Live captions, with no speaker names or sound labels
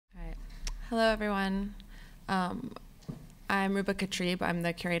Hello, everyone. I'm Ruba Katrib. I'm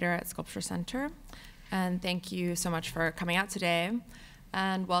the curator at SculptureCenter. And thank you so much for coming out today.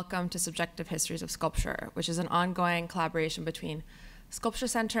 And welcome to Subjective Histories of Sculpture, which is an ongoing collaboration between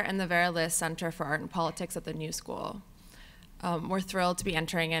SculptureCenter and the Vera List Center for Art and Politics at the New School. We're thrilled to be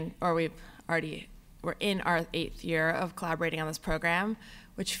entering in, or we're in our 8th year of collaborating on this program,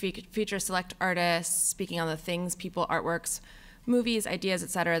 which features select artists speaking on the things, people, artworks, movies, ideas,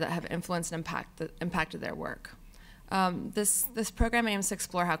 etc., that have influenced and impacted their work. This program aims to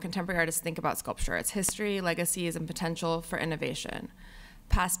explore how contemporary artists think about sculpture, its history, legacies, and potential for innovation.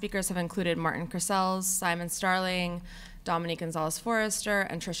 Past speakers have included Martin Crissells, Simon Starling, Dominique Gonzalez-Forrester,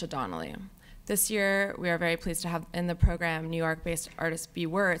 and Trisha Donnelly. This year, we are very pleased to have in the program New York-based artist B.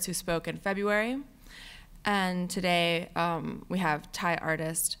 Wurtz, who spoke in February. And today, we have Thai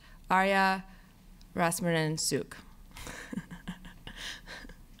artist Araya Rasdjarmrearnsook.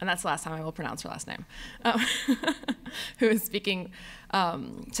 And that's the last time I will pronounce her last name, who is speaking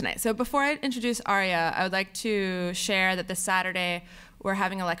tonight. So before I introduce Araya, I would like to share that this Saturday, we're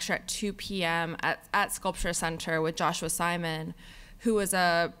having a lecture at 2 p.m. at SculptureCenter with Joshua Simon, who was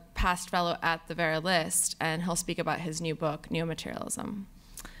a past fellow at the Vera List, and he'll speak about his new book, Neomaterialism.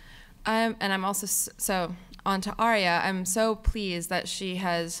 And I'm also, so on to Araya, I'm so pleased that she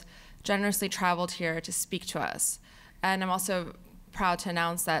has generously traveled here to speak to us. And I'm also proud to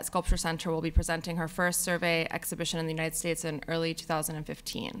announce that SculptureCenter will be presenting her first survey exhibition in the United States in early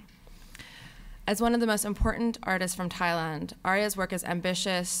 2015. As one of the most important artists from Thailand, Araya's work is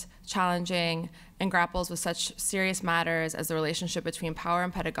ambitious, challenging, and grapples with such serious matters as the relationship between power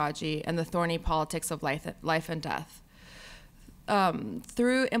and pedagogy and the thorny politics of life and death.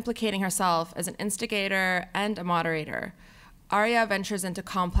 Through implicating herself as an instigator and a moderator, Araya ventures into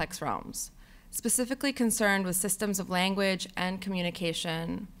complex realms. Specifically concerned with systems of language and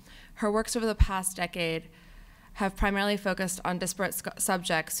communication, her works over the past decade have primarily focused on disparate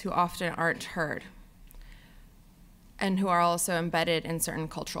subjects who often aren't heard and who are also embedded in certain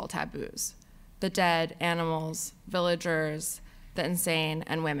cultural taboos: the dead, animals, villagers, the insane,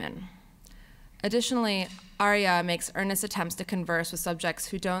 and women. Additionally, Araya makes earnest attempts to converse with subjects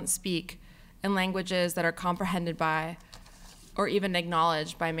who don't speak in languages that are comprehended by or even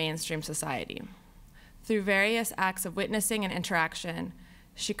acknowledged by mainstream society. Through various acts of witnessing and interaction,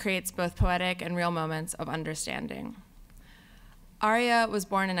 she creates both poetic and real moments of understanding. Araya was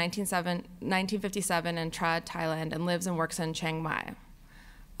born in 1957 in Trad, Thailand, and lives and works in Chiang Mai.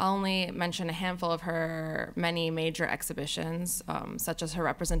 I'll only mention a handful of her many major exhibitions, such as her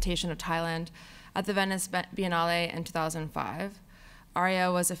representation of Thailand at the Venice Biennale in 2005.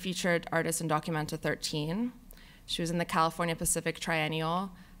 Araya was a featured artist in Documenta 13. She was in the California Pacific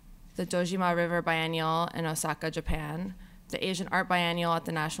Triennial, the Dojima River Biennial in Osaka, Japan, the Asian Art Biennial at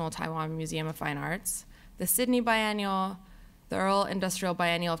the National Taiwan Museum of Fine Arts, the Sydney Biennial, the Earl Industrial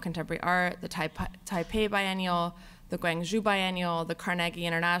Biennial of Contemporary Art, the Taipei Biennial, the Guangzhou Biennial, the Carnegie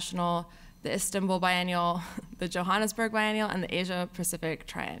International, the Istanbul Biennial, the Johannesburg Biennial, and the Asia Pacific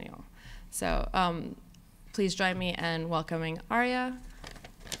Triennial. So please join me in welcoming Araya.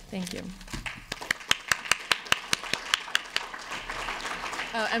 Thank you.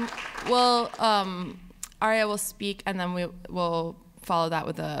 And Araya will speak, and then we will follow that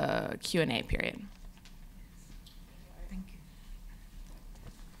with a Q&A period. Thank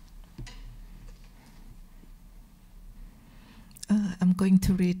you. I'm going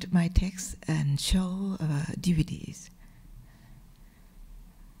to read my text and show DVDs.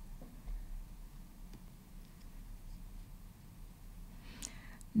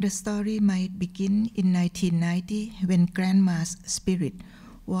 The story might begin in 1990 when Grandma's spirit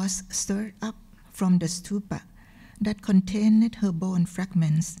was stirred up from the stupa that contained her bone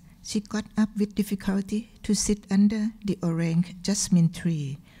fragments. She got up with difficulty to sit under the orange jasmine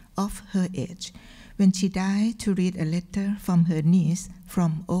tree of her age when she died to read a letter from her niece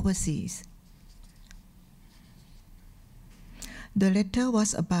from overseas. The letter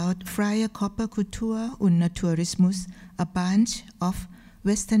was about Freie Körperkultur und Naturismus, a bunch of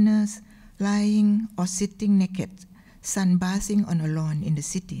Westerners lying or sitting naked, sunbathing on a lawn in the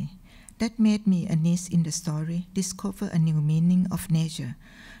city. That made me, a niece in the story, discover a new meaning of nature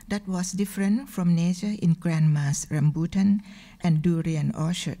that was different from nature in Grandma's rambutan and durian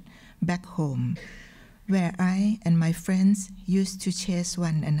orchard back home, where I and my friends used to chase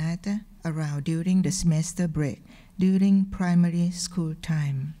one another around during the semester break during primary school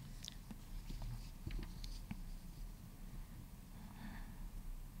time.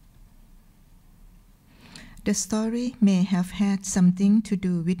 The story may have had something to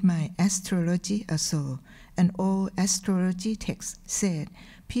do with my astrology also. An old astrology text said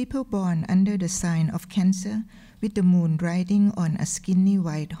people born under the sign of Cancer with the moon riding on a skinny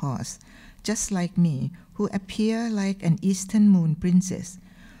white horse, just like me, who appear like an Eastern moon princess,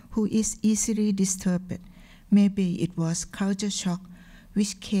 who is easily disturbed. Maybe it was culture shock,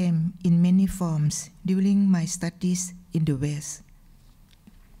 which came in many forms during my studies in the West.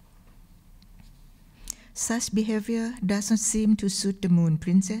 Such behavior doesn't seem to suit the moon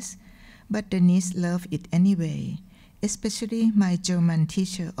princess, but Denise loved it anyway, especially my German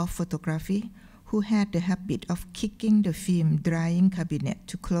teacher of photography, who had the habit of kicking the film drying cabinet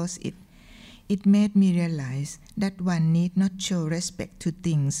to close it. It made me realize that one need not show respect to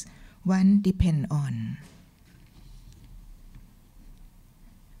things one depends on.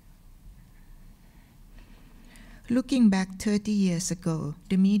 Looking back 30 years ago,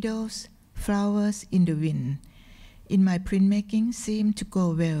 the meadows, flowers in the wind, in my printmaking seemed to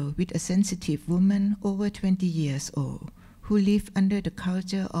go well with a sensitive woman over 20 years old who lived under the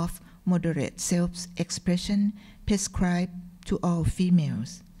culture of moderate self-expression prescribed to all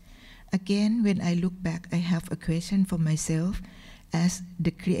females. Again, when I look back, I have a question for myself as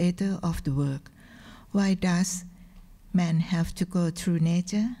the creator of the work. Why does man have to go through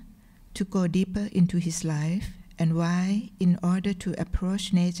nature to go deeper into his life? And why, in order to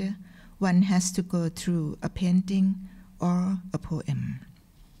approach nature, one has to go through a painting or a poem?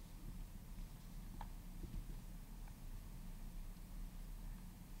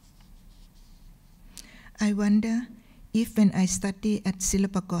 I wonder if when I studied at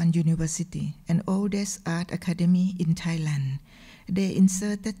Silpakorn University, an oldest art academy in Thailand, they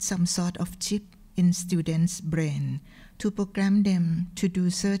inserted some sort of chip in students' brain to program them to do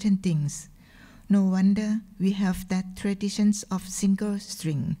certain things. No wonder we have that traditions of single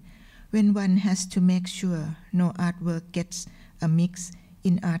string, when one has to make sure no artwork gets a mix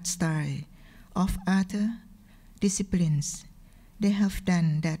in art style of other disciplines. They have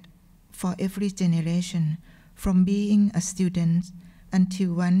done that for every generation, from being a student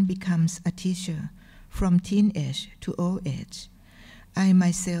until one becomes a teacher, from teenage to old age. I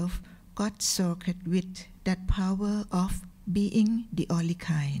myself got soaked with that power of being the only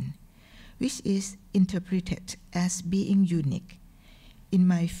kind, which is interpreted as being unique in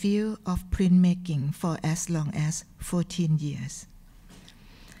my field of printmaking for as long as 14 years.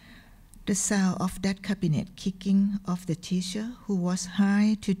 The sound of that cabinet kicking of the teacher who was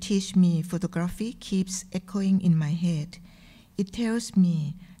hired to teach me photography keeps echoing in my head. It tells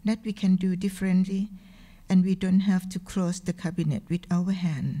me that we can do differently and we don't have to close the cabinet with our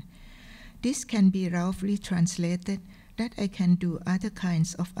hand. This can be roughly translated that I can do other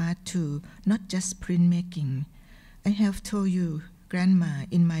kinds of art too, not just printmaking. I have told you, Grandma,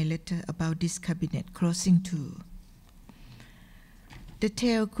 in my letter about this cabinet closing too. The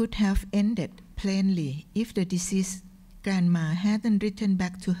tale could have ended plainly if the deceased grandma hadn't written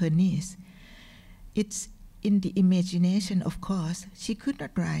back to her niece. It's in the imagination, of course. She could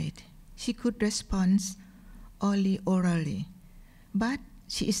not write. She could respond only orally. But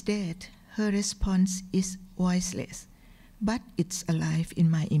she is dead. Her response is voiceless, but it's alive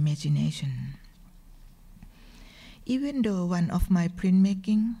in my imagination. Even though one of my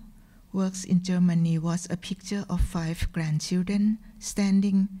printmaking works in Germany was a picture of 5 grandchildren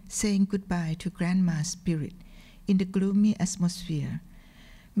standing saying goodbye to grandma's spirit in the gloomy atmosphere,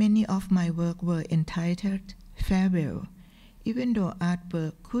 many of my work were entitled Farewell. Even though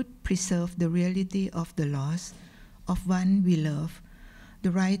artwork could preserve the reality of the loss of one we love,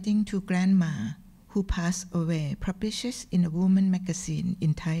 the writing to grandma who passed away, published in a woman magazine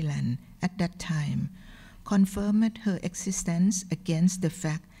in Thailand at that time, confirmed her existence against the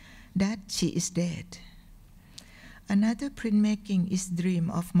fact that she is dead. Another printmaking is Dream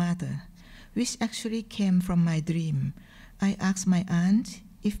of Mother, which actually came from my dream. I asked my aunt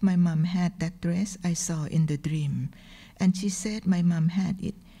if my mom had that dress I saw in the dream, and she said my mom had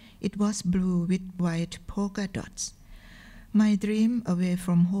it. It was blue with white polka dots. My dream away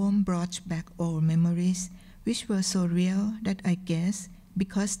from home brought back old memories, which were so real that I guess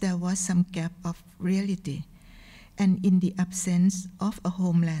because there was some gap of reality, and in the absence of a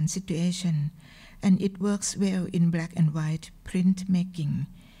homeland situation, and it works well in black and white printmaking.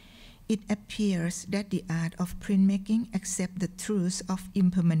 It appears that the art of printmaking accepts the truth of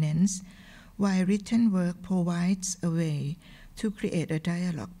impermanence, while written work provides a way to create a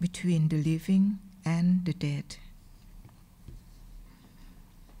dialogue between the living and the dead.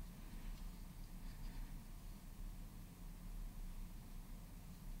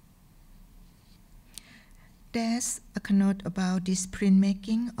 There's a note about this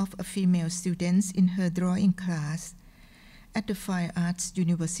printmaking of a female student in her drawing class at the Fine Arts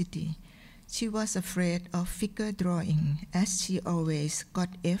University. She was afraid of figure drawing, as she always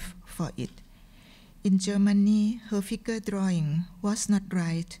got F for it. In Germany, her figure drawing was not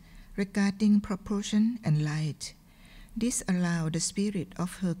right regarding proportion and light. This allowed the spirit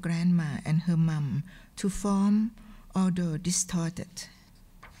of her grandma and her mum to form, although distorted.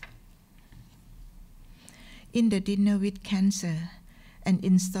 In the dinner with cancer, an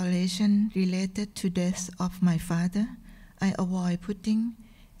installation related to death of my father, I avoid putting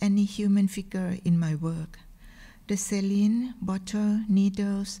any human figure in my work. The saline, bottle,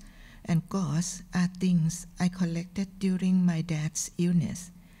 needles, and gauze are things I collected during my dad's illness.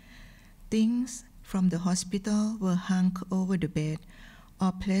 Things from the hospital were hung over the bed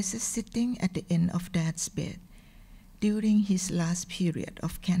or places sitting at the end of Dad's bed. During his last period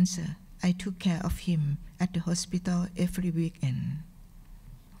of cancer, I took care of him at the hospital every weekend.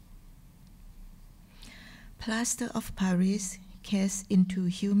 Plaster of Paris cast into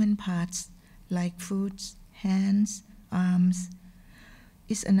human parts like foot, hands, arms,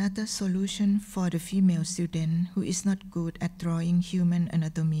 is another solution for the female student who is not good at drawing human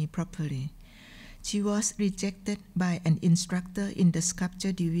anatomy properly. She was rejected by an instructor in the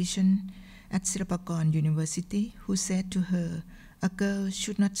sculpture division at Silpakorn University who said to her, "A girl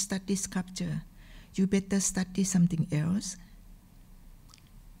should not study sculpture. You better study something else."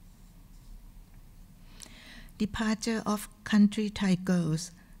 Departure of country Thai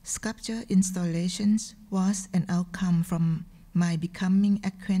girls, sculpture installations was an outcome from my becoming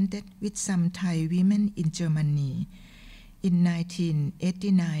acquainted with some Thai women in Germany in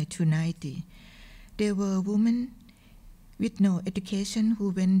 1989 to 90. They were women with no education who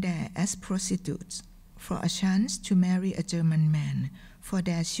went there as prostitutes for a chance to marry a German man, for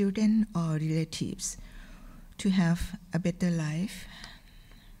their children or relatives to have a better life.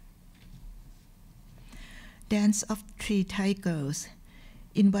 Dance of Three Thai Girls.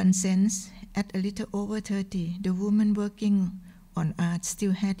 In one sense, at a little over 30, the woman working on art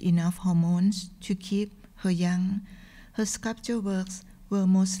still had enough hormones to keep her young. Her sculpture works were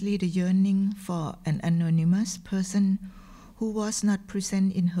mostly the yearning for an anonymous person who was not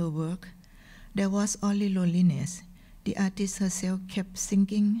present in her work. There was only loneliness. The artist herself kept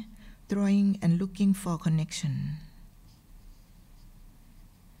thinking, drawing, and looking for connection.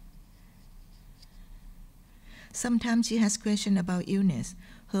 Sometimes she has questions about illness,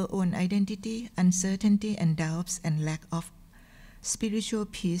 her own identity, uncertainty and doubts, and lack of spiritual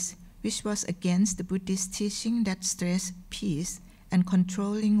peace, which was against the Buddhist teaching that stressed peace and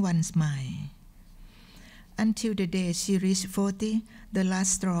controlling one's mind. Until the day she reached 40, the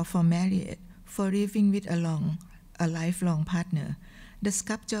last straw for marriage, for living with a lifelong partner, the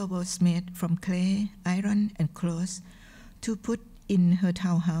sculpture was made from clay, iron, and cloth to put in her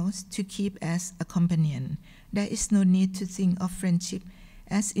townhouse to keep as a companion. There is no need to think of friendship,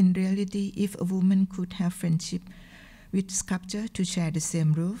 as in reality, if a woman could have friendship with sculpture to share the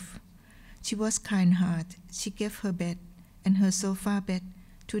same roof. She was kind-hearted. She gave her bed and her sofa bed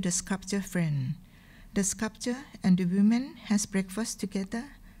to the sculpture friend. The sculptor and the woman has breakfast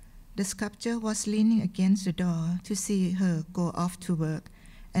together. The sculptor was leaning against the door to see her go off to work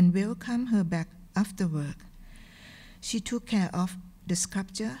and welcome her back after work. She took care of the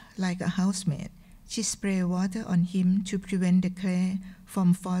sculpture like a housemaid. She sprayed water on him to prevent the clay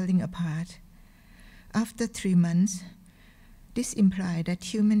from falling apart. After 3 months, this implied that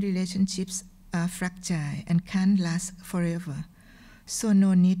human relationships are fragile and can't last forever, so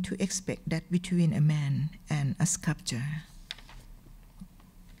no need to expect that between a man and a sculpture.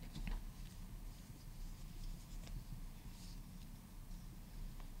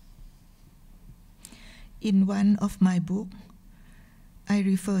 In one of my books, I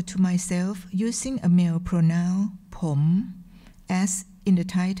refer to myself using a male pronoun, "ผม," as in the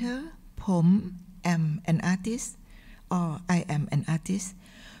title, "ผมam an artist," or "I am an artist,"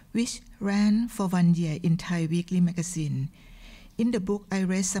 which ran for 1 year in Thai Weekly magazine. In the book, I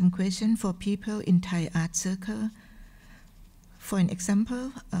raised some questions for people in Thai art circle. For an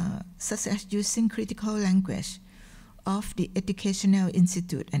example, such as using critical language of the Educational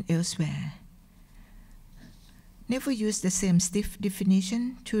Institute and elsewhere. Never use the same stiff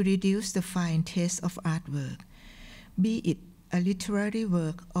definition to reduce the fine taste of artwork, be it a literary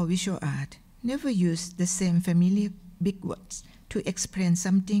work or visual art. Never use the same familiar big words to explain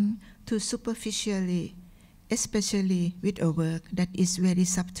something too superficially, especially with a work that is very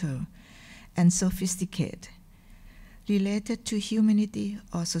subtle and sophisticated, related to humanity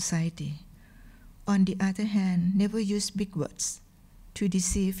or society. On the other hand, never use big words to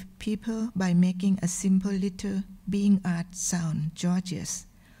deceive people by making a simple little being art sound gorgeous.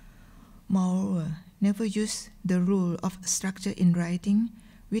 Moreover, never use the rule of structure in writing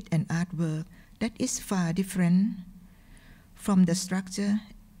with an artwork that is far different from the structure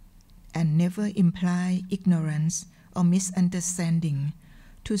and never imply ignorance or misunderstanding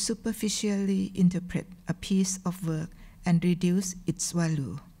to superficially interpret a piece of work and reduce its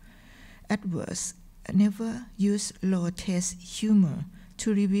value. At worst, never use low-taste humor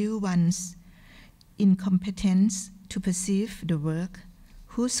to review one's incompetence to perceive the work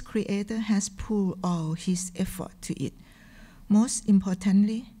whose creator has poured all his effort to it. Most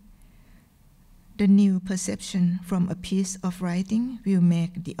importantly, the new perception from a piece of writing will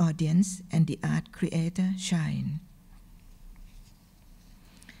make the audience and the art creator shine.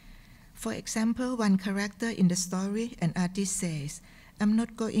 For example, one character in the story, an artist says, "I'm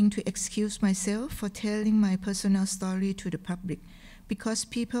not going to excuse myself for telling my personal story to the public because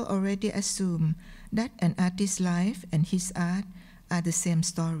people already assume that an artist's life and his art are the same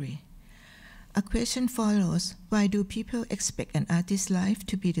story." A question follows, why do people expect an artist's life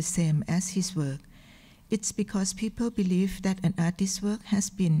to be the same as his work? It's because people believe that an artist's work has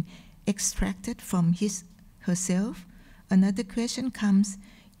been extracted from herself. Another question comes,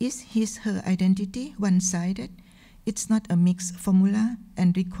 is her identity one-sided? It's not a mixed formula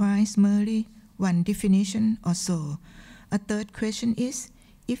and requires merely one definition or so. A third question is,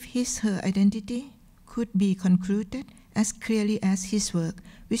 if her identity could be concluded as clearly as his work,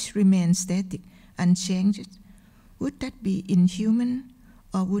 which remains static, unchanged, would that be inhuman,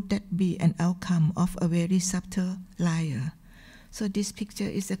 or would that be an outcome of a very subtle liar? So this picture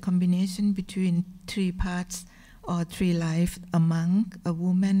is a combination between three parts or three lives: a monk, a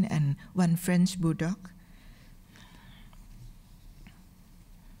woman, and one French bulldog.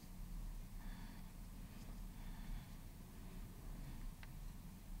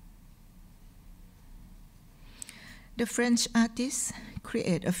 The French artist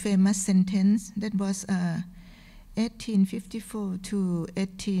created a famous sentence that was 1854 to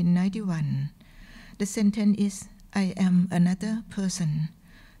 1891. The sentence is, "I am another person."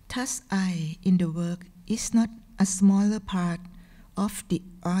 Thus, I in the work is not a smaller part of the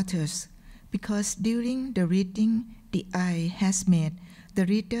author's, because during the reading, the I has made the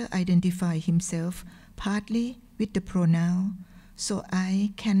reader identify himself partly with the pronoun, so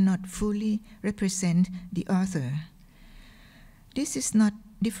I cannot fully represent the author. This is not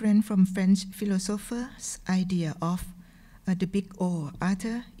different from French philosophers' idea of the big O,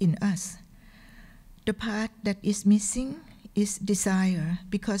 author in us. The part that is missing is desire,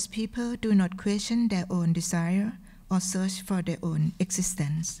 because people do not question their own desire or search for their own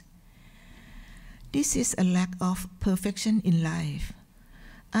existence. This is a lack of perfection in life.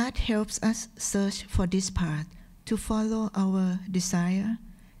 Art helps us search for this part, to follow our desire,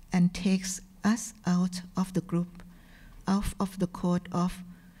 and takes us out of the group, out of the code of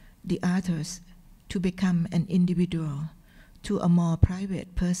the others, to become an individual, to a more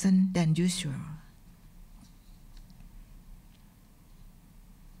private person than usual.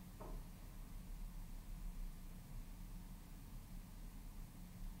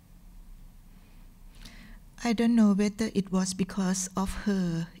 I don't know whether it was because of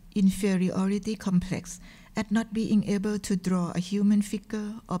her inferiority complex at not being able to draw a human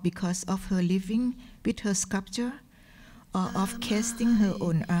figure, or because of her living with her sculpture, or of casting her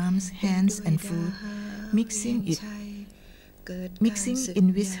own arms, hands, and foot, mixing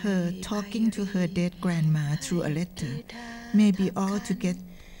in with her talking to her dead grandma through a letter. Maybe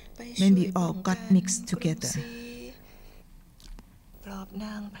all got mixed together.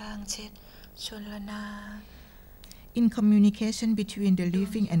 In communication between the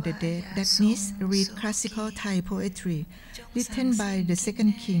living and the dead, that needs read classical Thai poetry, written by the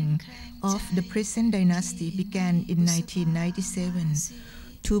second king of the present dynasty, began in 1997,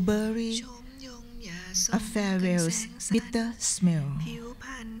 to bury a farewell's bitter smell.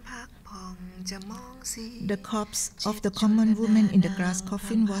 The corpse of the common woman in the glass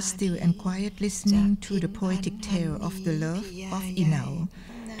coffin was still and quiet, listening to the poetic tale of the love of Inau,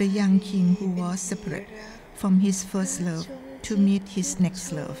 the young king who was separate from his first love to meet his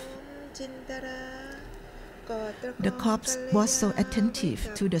next love. The corpse was so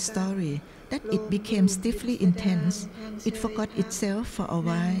attentive to the story that it became stiffly intense. It forgot itself for a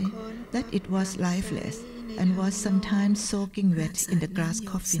while, that it was lifeless, and was sometimes soaking wet in the glass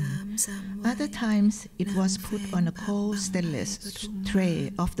coffin. Other times it was put on a cold stainless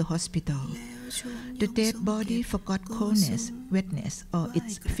tray of the hospital. The dead body forgot coldness, wetness, or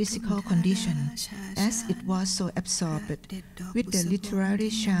its physical condition, as it was so absorbed with the literary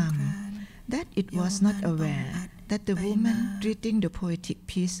charm that it was not aware that the woman reading the poetic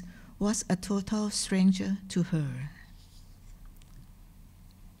piece was a total stranger to her.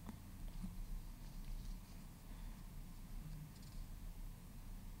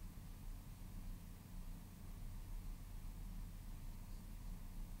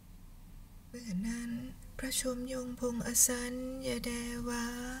 ฉะนั้นประชุมยงพงอสัญญาแดว่า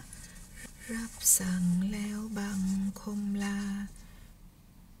รับสั่งแล้วบังคมลา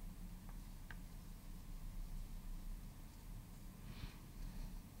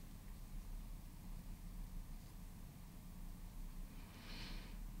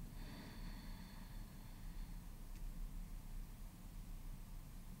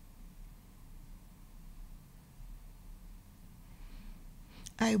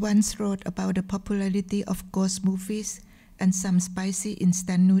I once wrote about the popularity of ghost movies and some spicy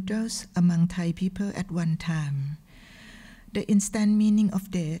instant noodles among Thai people at one time. The instant meaning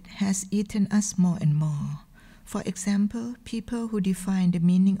of death has eaten us more and more. For example, people who define the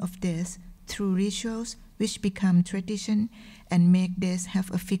meaning of death through rituals which become tradition and make death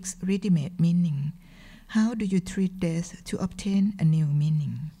have a fixed ready-made meaning. How do you treat death to obtain a new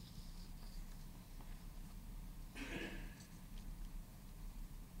meaning?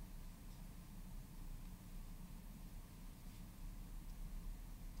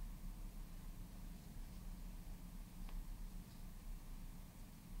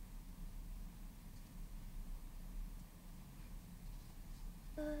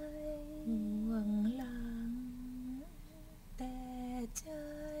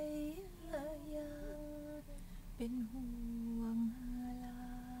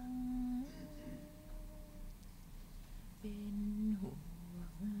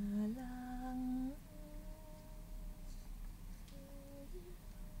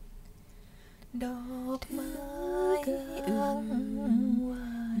ดอกไม้อ้างว่า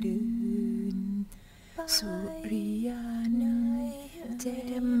เดินสุริยาในแจ่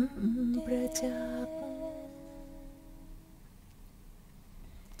มประจักษ์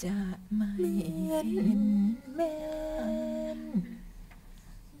จะไม่เห็นแม้น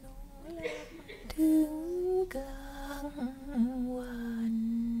ถึงกลางวัน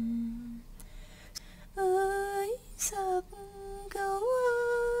เอ้ยสักกะว่า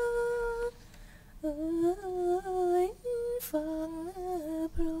เอ้ยฟัง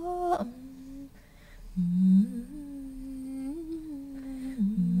พร้อม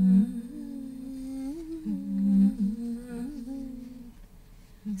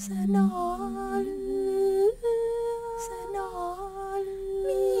สนอ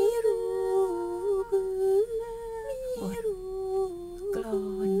มีรูปกลอ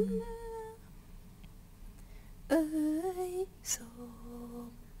นเอ้ยโศ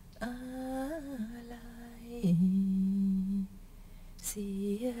กอะไรเสี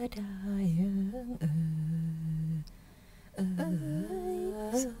ยดายเอ้ย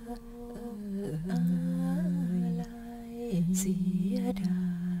โศกอะไรเสียดา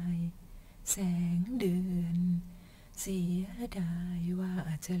ยแสงเดือนเสียดายว่า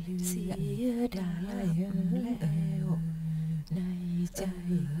จะเลือนเสียดายแล้วในใจ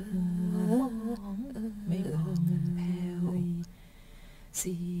ไม่อ่องแผ้วเ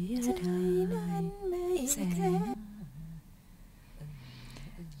สียดายแสง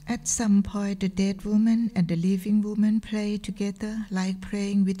At some point, the dead woman and the living woman play together like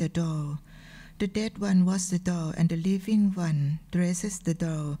playing with a doll. The dead one was the doll, and the living one dresses the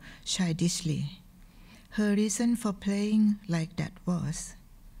doll childishly. Her reason for playing like that was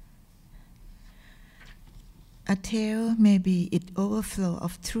a tale, maybe it overflow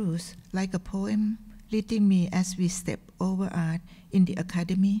of truth, like a poem, leading me as we step over art in the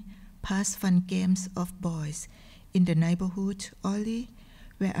academy, past fun games of boys in the neighborhood. Ollie,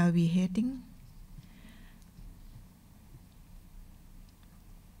 where are we heading?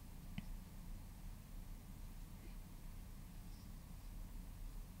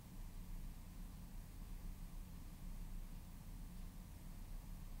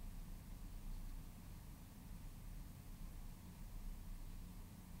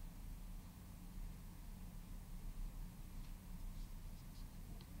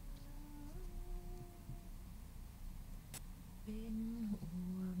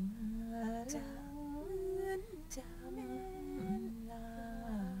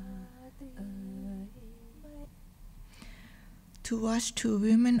 To watch two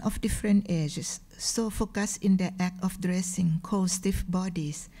women of different ages, so focused in their act of dressing cold stiff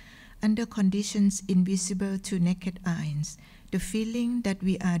bodies, under conditions invisible to naked eyes, the feeling that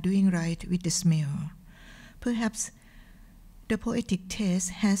we are doing right with the smell. Perhaps the poetic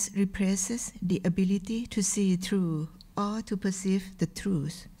taste has repressed the ability to see through or to perceive the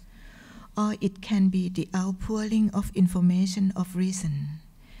truth, or it can be the outpouring of information of reason.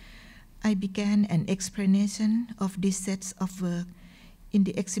 I began an explanation of these sets of work in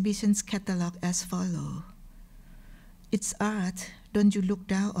the exhibition's catalog as follows. It's art, don't you look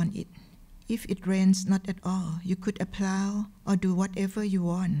down on it. if it rains not at all, you could applaud or do whatever you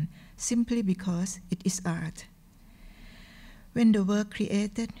want, simply because it is art. When the work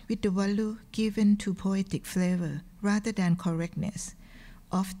created with the value given to poetic flavor rather than correctness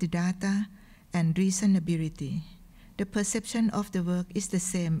of the data and reasonability, the perception of the work is the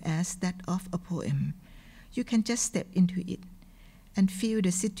same as that of a poem. You can just step into it and feel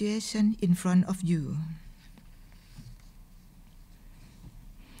the situation in front of you.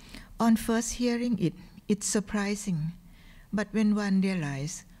 On first hearing it, it's surprising, but when one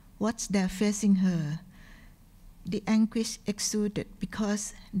realizes what's there facing her, the anguish exuded,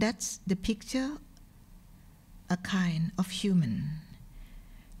 because that's the picture, a kind of human.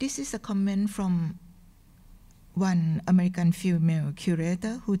 This is a comment from one American female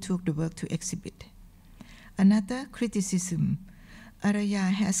curator who took the work to exhibit. Another criticism,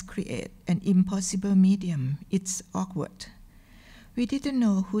 Araya has created an impossible medium. It's awkward. We didn't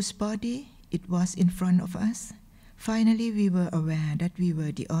know whose body it was in front of us. Finally, we were aware that we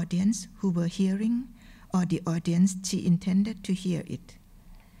were the audience who were hearing, or the audience she intended to hear it.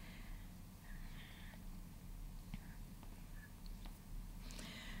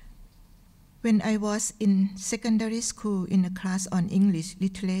 When I was in secondary school in a class on English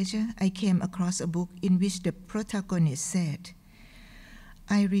literature, I came across a book in which the protagonist said,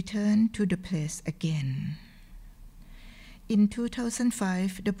 "I return to the place again." In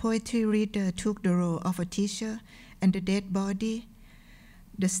 2005, the poetry reader took the role of a teacher and the dead body,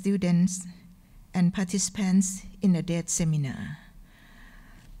 the students and participants in a dead seminar.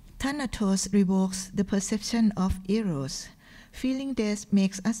 Thanatos revokes the perception of eros. Feeling death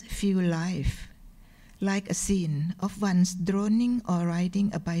makes us feel life, like a scene of one's droning or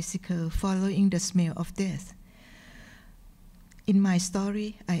riding a bicycle following the smell of death. In my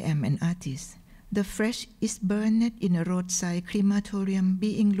story, I am an artist. The flesh is burned in a roadside crematorium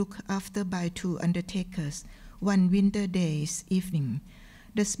being looked after by two undertakers one winter day's evening.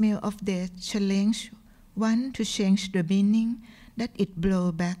 The smell of death challenged one to change the meaning that it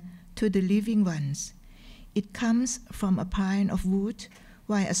blows back to the living ones. It comes from a pile of wood,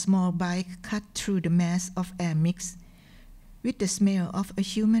 while a small bike cut through the mass of air mixed with the smell of a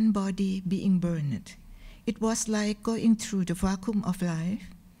human body being burned. It was like going through the vacuum of life.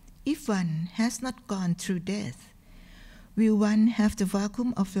 If one has not gone through death, will one have the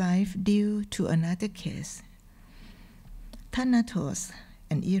vacuum of life due to another case? Thanatos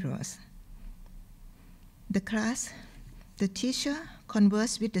and Eros. The class, the teacher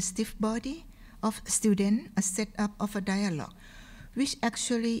conversed with the stiff body of student, a setup of a dialogue, which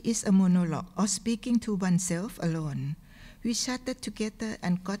actually is a monologue or speaking to oneself alone. We chatted together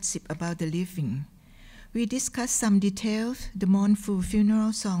and gossip about the living. We discussed some details, the mournful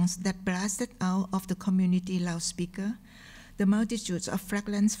funeral songs that blasted out of the community loudspeaker, the multitudes of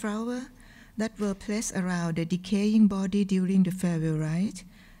fragrant flowers that were placed around the decaying body during the farewell rite,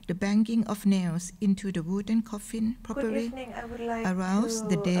 the banging of nails into the wooden coffin probably aroused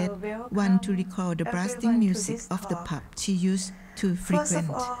the dead one to recall the blasting music of the pub she used to frequent. First of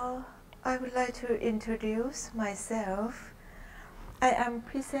all, I would like to introduce myself. I am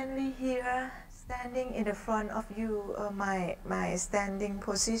presently here standing in the front of you. My standing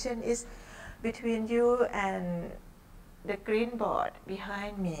position is between you and the green board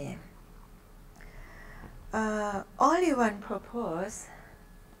behind me. Only one proposed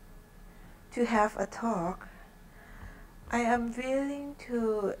to have a talk. I am willing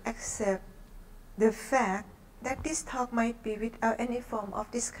to accept the fact that this talk might be without any form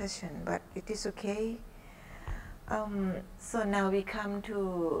of discussion, but it is okay. So now we come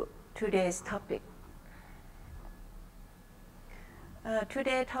to today's topic.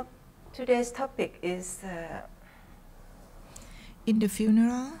 Today's topic is in the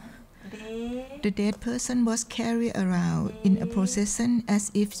funeral, the dead person was carried around in a procession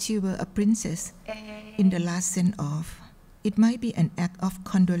as if she were a princess in the last send-off. It might be an act of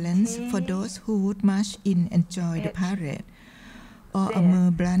condolence for those who would march in and enjoy the parade, or a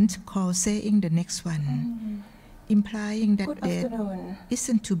mere blunt call saying the next one, implying that death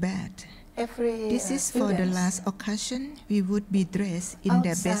isn't too bad. This is for the last occasion we would be dressed in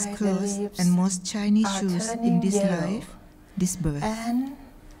their best clothes and most shiny shoes in this life, this birth. And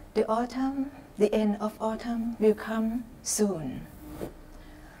the autumn, the end of autumn will come soon.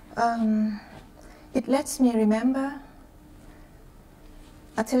 It lets me remember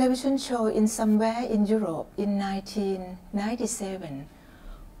a television show in somewhere in Europe in 1997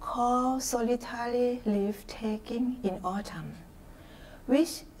 called Solitary Leave-Taking in Autumn,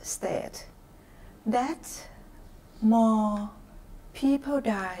 which stated that more people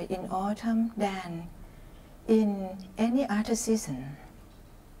die in autumn than in any other season.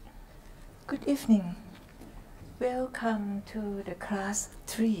 Good evening. Welcome to the class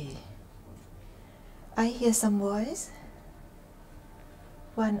 3. I hear some voice.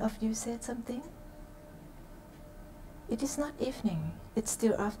 One of you said something. It is not evening, it's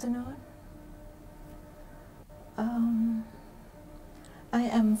still afternoon. I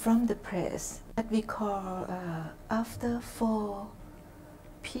am from the press that we call after 4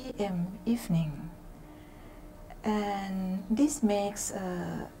 p.m. evening. And this makes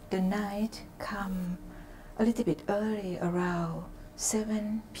the night come a little bit early, around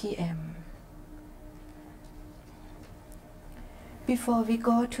 7 p.m. Before we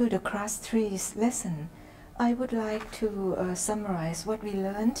go to the class 3's lesson, I would like to summarize what we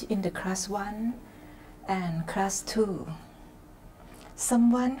learned in the class 1 and class 2.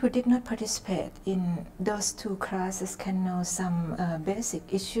 Someone who did not participate in those 2 classes can know some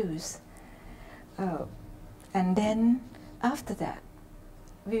basic issues. And then after that,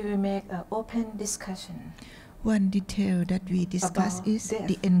 we will make an open discussion. One detail that we discussed is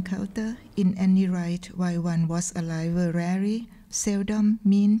the encounter in any right while one was alive were rarely, seldom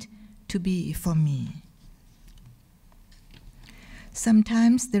meant to be for me.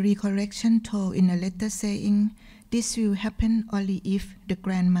 Sometimes the recollection told in a letter saying, "This will happen only if the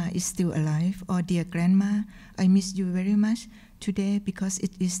grandma is still alive," or "Dear grandma, I miss you very much today because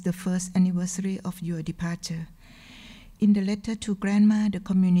it is the first anniversary of your departure." In the letter to grandma, the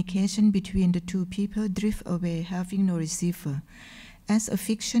communication between the 2 people drift away, having no receiver, as a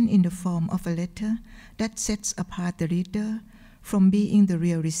fiction in the form of a letter that sets apart the reader from being the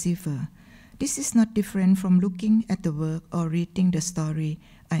real receiver. This is not different from looking at the work or reading the story,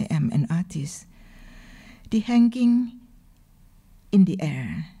 "I am an artist." The hanging in the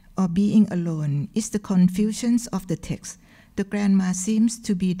air or being alone is the confusions of the text. The grandma seems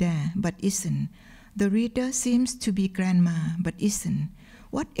to be there but isn't. The reader seems to be grandma but isn't.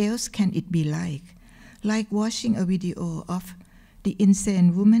 What else can it be like? Like watching a video of the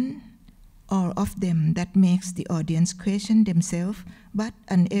insane woman or of them that makes the audience question themselves but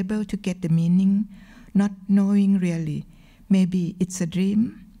unable to get the meaning, not knowing really. Maybe it's a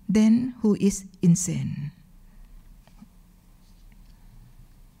dream. Then who is insane?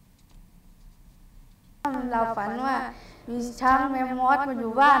 เราฝันว่ามีช้างแมมมอสมาอ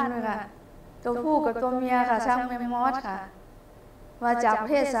ยู่บ้านด้วยค่ะตัวผู้กับตัวเมียค่ะช้างแมมมอสค่ะมาจากประ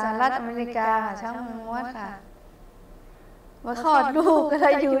เทศสหรัฐอเมริกาค่ะช้างแมมมอสค่ะมาคลอดลูกอะไร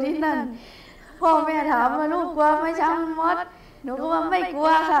อยู่ที่นั่นพ่อแม่ถามว่าลูกกลัวไหมช้างแมมมอสหนูก็ว่าไม่กลัว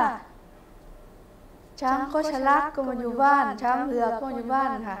ค่ะช้างโคชลักก็มาอยู่บ้านช้างเผือกก็มาอยู่บ้าน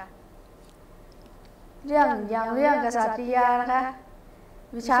ค่ะเรื่องกษัตริยานะคะ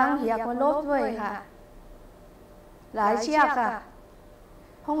มีช้างเผือกมาลบด้วยค่ะหลายเชือกค่ะ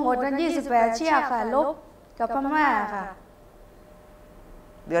ทั้งหมดนั้น28 เชือกค่ะลบกับพม่าค่ะ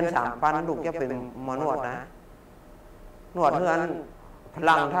เดือน3 ปันลูกจะเป็นหมอนวดนะนวดเพื่อนพ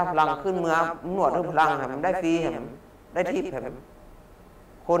ลังถ้าพลังขึ้นเมื่อนวดเรื่องพลังมันได้ฟรีได้ทิป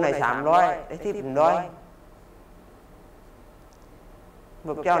คนไหน300ได้ทิป100บ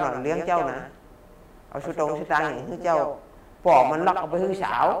อกเจ้าหน่อยเลี้ยงเจ้านะเอาสตางค์อย่างที่เจ้าปอบมันลักเอาไปฮื้อส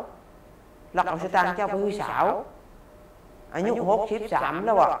าวลักเอาสตางค์เจ้าไปฮื้อสาวอายุ63แ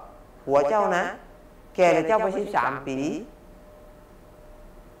ล้วอ่ะหัวเจ้านะแก่เลยเจ้าไป13 ปี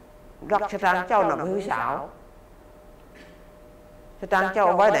รักสตางค์เจ้าหน่ะไปฮื้อสาวสตางค์เจ้าเ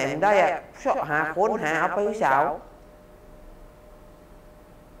อาไว้ไหนได้อ่ะเสาะหาค้นหาเอาไปฮื้อสาว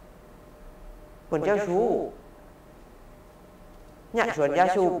คนเจ้าชู้เนี่ยส่วนยา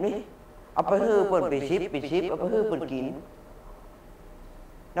สูบนี่เอาไปฮื้อเปิดปิดชิปเอาไปฮื้อเปิดกิน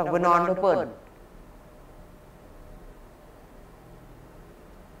แล้วไปนอนแล้วเปิด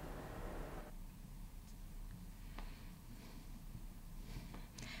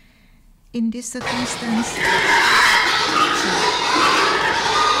In this circumstance,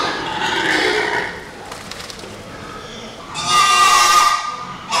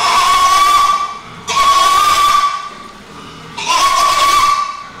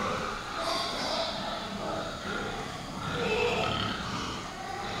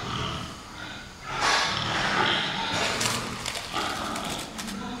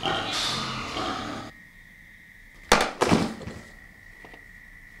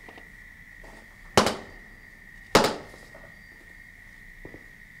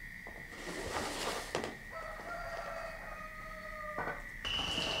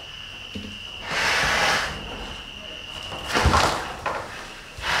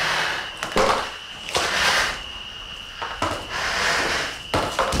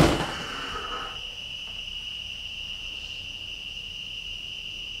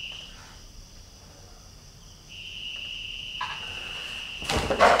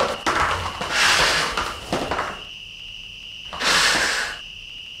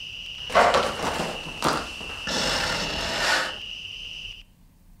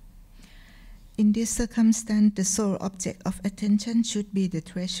 In this circumstance, the sole object of attention should be the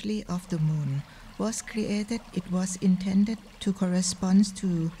treasury of the moon. Was created, it was intended to correspond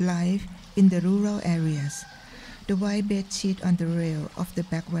to life in the rural areas. The white bed sheet on the rail of the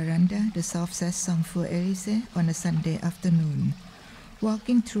back veranda, the soft sad song for Elise on a Sunday afternoon.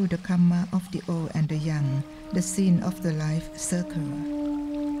 Walking through the kamma of the old and the young, the scene of the life circle.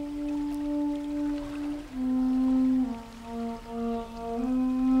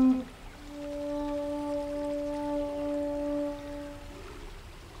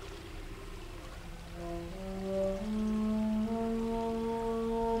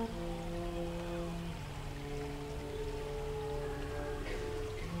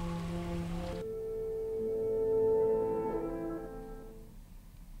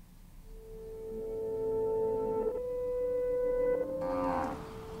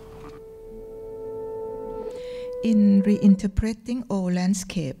 In reinterpreting old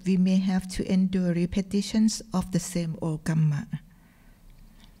landscape, we may have to endure repetitions of the same old kamma.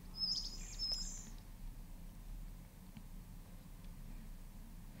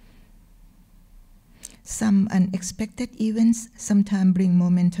 Some unexpected events sometimes bring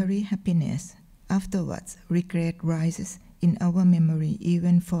momentary happiness. Afterwards, regret rises in our memory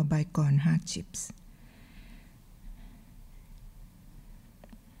even for bygone hardships.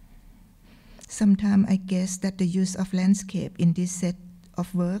 Sometimes I guess that the use of landscape in this set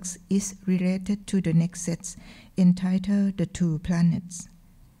of works is related to the next sets entitled The Two Planets.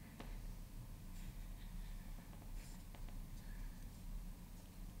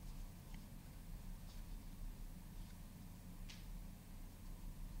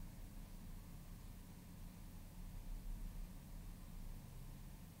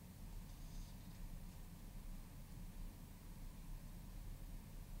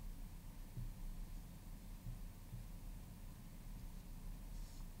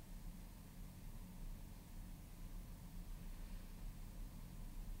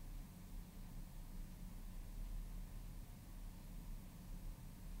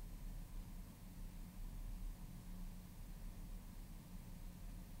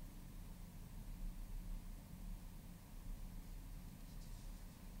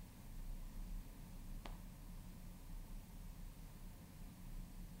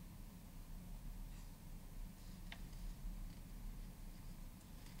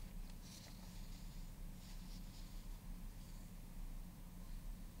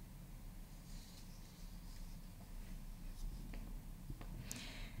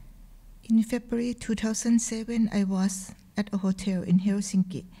 In February 2007, I was at a hotel in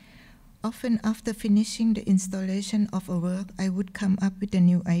Helsinki. Often after finishing the installation of a work, I would come up with a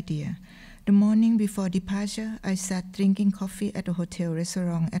new idea. The morning before departure, I sat drinking coffee at a hotel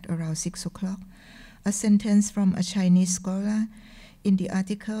restaurant at around 6 o'clock. A sentence from a Chinese scholar in the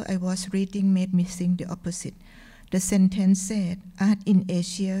article I was reading made me think the opposite. The sentence said, "Art in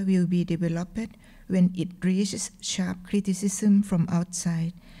Asia will be developed when it reaches sharp criticism from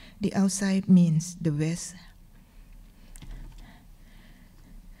outside." The outside means the West.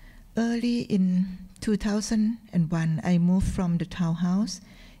 Early in 2001, I moved from the townhouse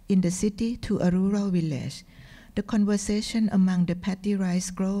in the city to a rural village. The conversation among the paddy rice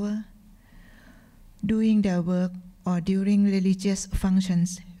growers doing their work or during religious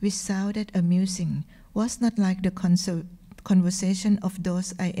functions, which sounded amusing, was not like the conversation of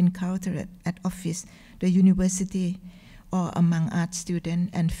those I encountered at office, the university, or among art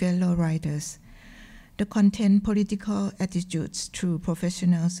students and fellow writers. The content political attitudes through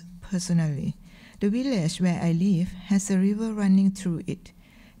professionals personally. The village where I live has a river running through it.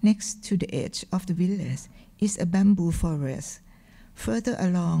 Next to the edge of the village is a bamboo forest. Further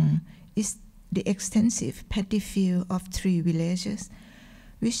along is the extensive paddy field of 3 villages,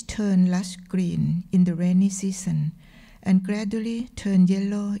 which turn lush green in the rainy season and gradually turn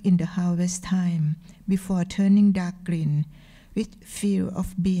yellow in the harvest time before turning dark green with field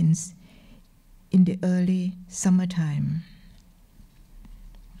of beans in the early summertime.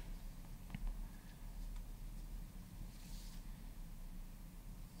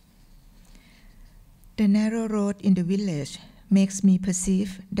 The narrow road in the village makes me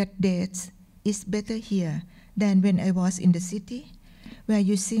perceive that death is better here than when I was in the city, where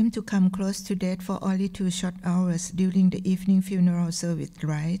you seem to come close to death for only 2 short hours during the evening funeral service,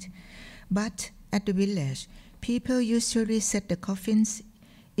 right? But at the village, people usually set the coffins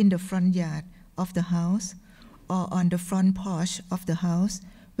in the front yard of the house or on the front porch of the house,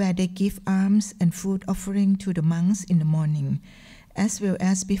 where they give alms and food offering to the monks in the morning, as well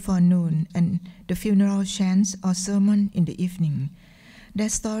as before noon and the funeral chants or sermon in the evening. Their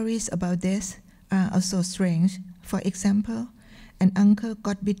stories about death are also strange. For example, an uncle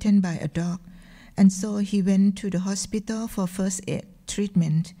got bitten by a dog, and so he went to the hospital for first aid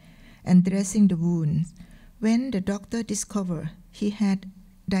treatment and dressing the wounds. When the doctor discovered he had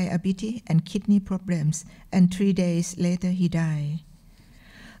diabetes and kidney problems, and 3 days later he died.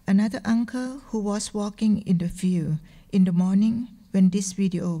 Another uncle who was walking in the field in the morning when this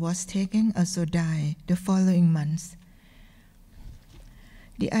video was taken also died the following month.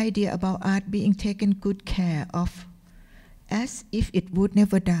 The idea about art being taken good care of as if it would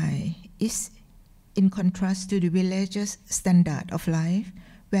never die is in contrast to the villagers' standard of life,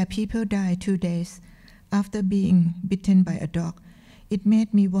 where people die 2 days after being bitten by a dog. It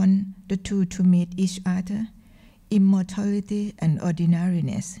made me want the two to meet each other, immortality and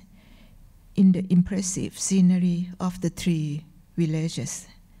ordinariness, in the impressive scenery of the 3 villages.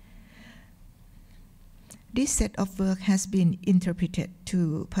 This set of work has been interpreted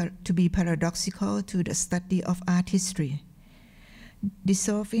to be paradoxical to the study of art history,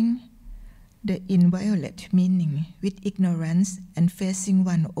 dissolving the inviolate meaning with ignorance and facing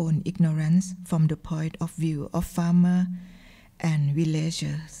one's own ignorance from the point of view of farmer and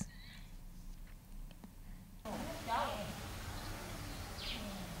villagers.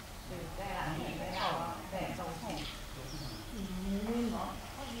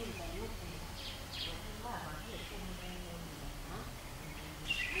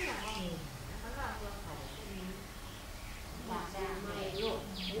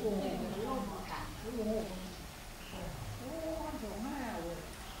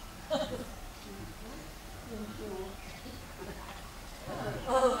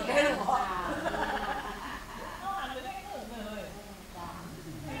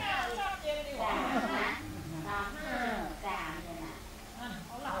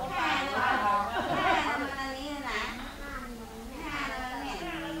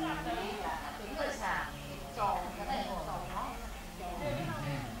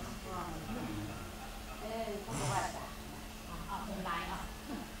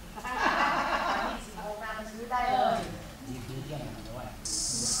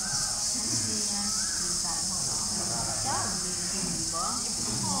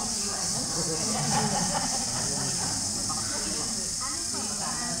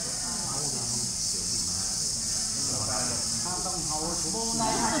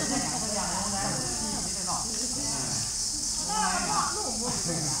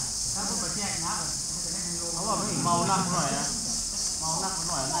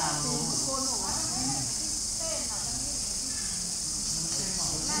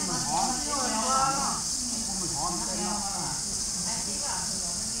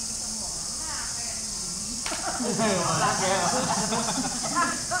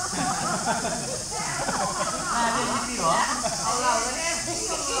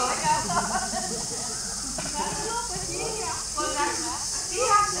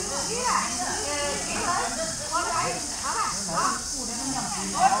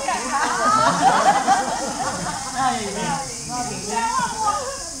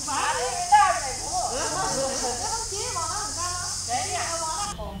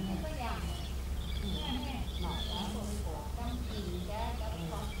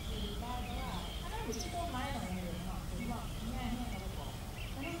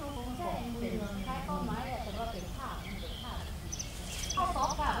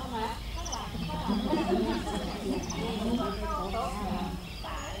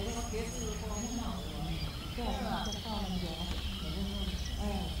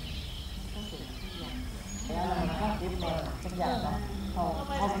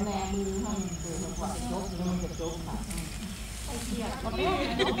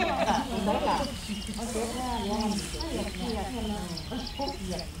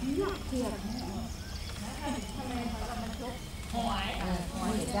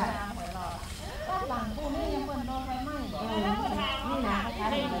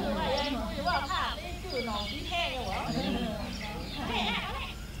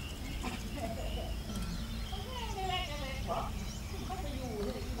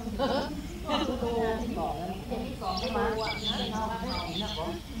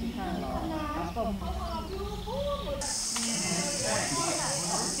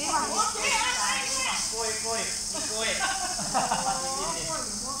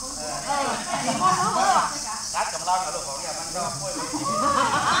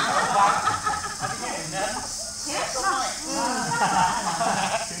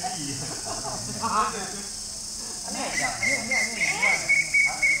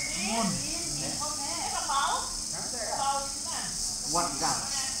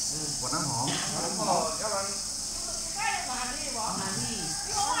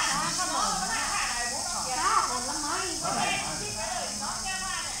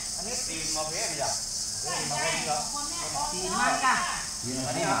 Tìm mà phía bây giờ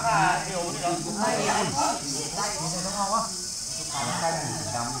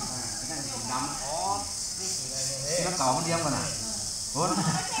nó cỏ nó điên mà nè vốn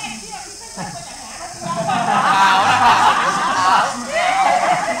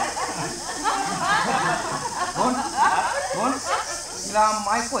vốn làm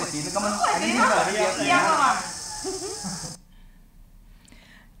máy quẩy tí nó cầm anh đi vào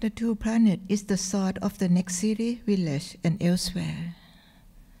The two planets is the sort of the next city, village, and elsewhere.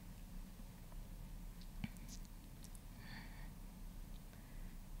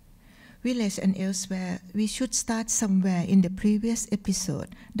 Village and elsewhere, we should start somewhere in the previous episode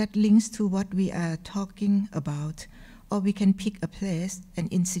that links to what we are talking about, or we can pick a place, an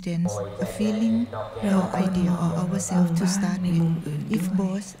incident, a feeling, no idea, or ourselves to start with. If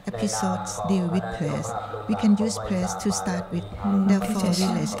both episodes deal with place, we can use place to start with. Therefore,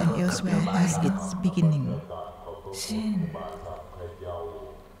 village and elsewhere has its beginning. เช่น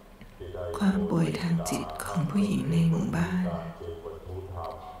ความป่วยทางจิตของผู้หญิงในหมู่บ้าน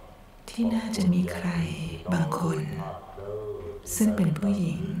ที่น่าจะมีใครบางคนซึ่งเป็นผู้ห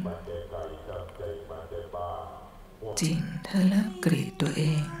ญิงจริงเธอเลิกกรีดตัวเอ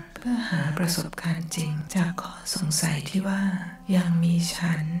งเพื่อหาประสบการณ์จริงจากข้อสงสัยที่ว่ายังมี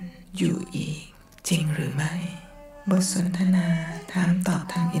ฉันอยู่อีกจริงหรือไม่บทสนทนาถามตอบ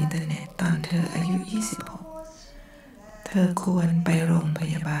ทางอินเทอร์เน็ตตอนเธออายุ26เธอควรไปโรงพ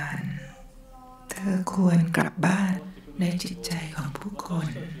ยาบาลเธอควรกลับบ้านในจิตใจของผู้คน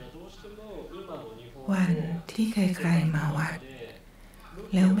วันที่ใครๆมาวัด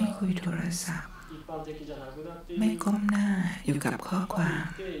แล้วไม่คุยโทรศัพท์ไม่ก้มหน้าอยู่กับข้อความ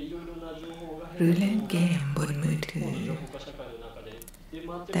หรือเล่นเกมบนมือถือ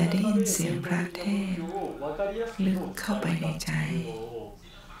แต่ได้ยินเสียงพระเทศน์ลึกเข้าไปในใจ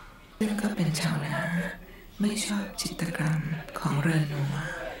ซึ่งก็เป็นชาวนาไม่ชอบจิตรกรรมของเรือนนัว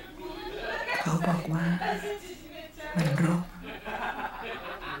เขาบอกว่ามันรก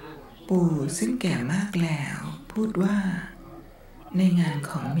ปู่ซึ่งแก่มากแล้วพูดว่าในงาน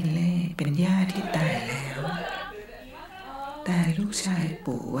ของมิเล่เป็นย่าที่ตายแล้วแต่ลูกชาย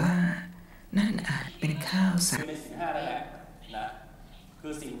ปู่ว่านั่นอาจเป็นข้าวสัตว์เป็นสิ่งห้านั่นแหละนะคื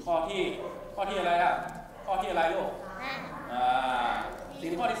อสิ่งข้อที่อะไรอ่ะข้อที่อะไรลูกสิ่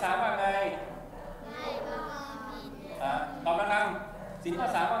งข้อที่3ว่าไงตอบดังๆสิ่งข้อ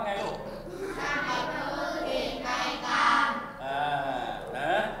3ว่าไงลูกน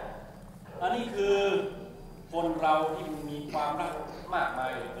ะอันนี้คือคนเราที่มีความรักมากมาย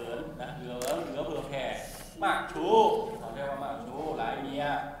เหลือเกินนะเหลือเผื่อแผ่มากชู้เขาเรียกว่ามากชู้หลายเมีย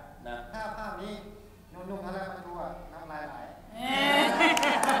นะภาพนี้นุ่มๆอะไรมาดูอ่ะน้ำลายไหล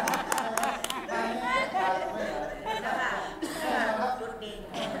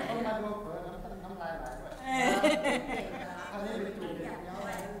มาดูเผื่อน้ำลายไหลด้วยอันนี้เป็นจุดเ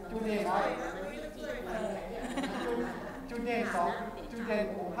ด่นน้อยจุดเด่น2จุดเด่น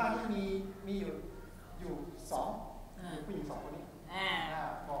ของภาพที่มีอยู่2ผู้หญิง2คนนี้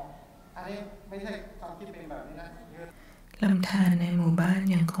บอกอันนี้ไม่ใช่ความคิดเป็นแบบนี้นะลำธารในหมู่บ้าน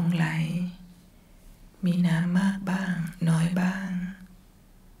ยังคงไหลมีน้ำมากบ้างน้อยบ้าง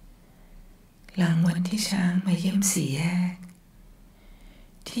หลังวันที่ช้างมาเยี่ยม4 แยก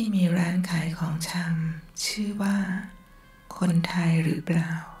ที่มีร้านขายของชำชื่อว่าคนไทยหรือเปล่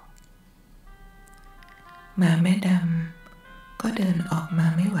าหมาแม่ดำก็เดินออกมา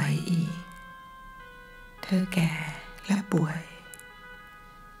ไม่ไหวอีกเธอแก่และป่วย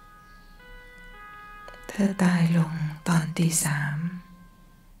เธอตายลงตอนตี 3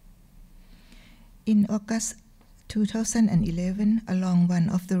 In August 2011, along one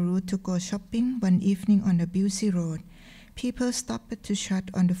of the routes to go shopping one evening on the busy road, people stopped to chat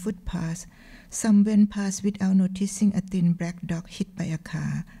on the footpath. Some went past without noticing a thin black dog hit by a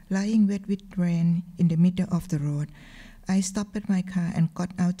car, lying wet with rain in the middle of the road. I stopped my car and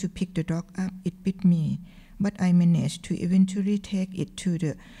got out to pick the dog up. It bit me, but I managed to eventually take it to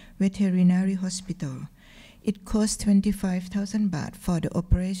the veterinary hospital. It cost 25,000 baht for the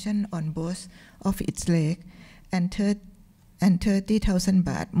operation on both of its legs and 30,000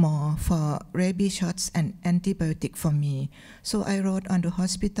 baht more for rabies shots and antibiotic for me. So I wrote on the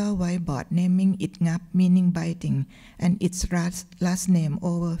hospital whiteboard naming it Ngap, meaning biting, and its last name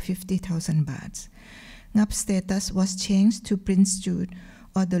over 50,000 baht. Ngap's status was changed to Prince Jude,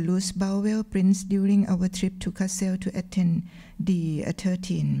 or the loose bowel prince, during our trip to Kassel to attend the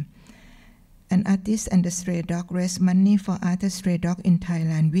 13. An artist and a stray dog raised money for other stray dogs in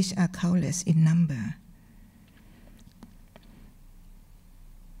Thailand, which are countless in number.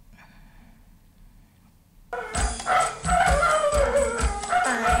 I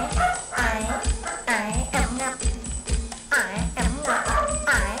am Ngap. I am Ngap.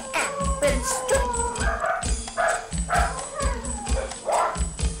 I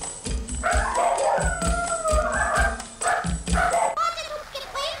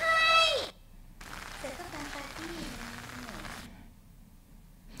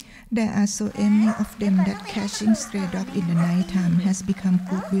There are so many of them that catching stray dogs in the nighttime has become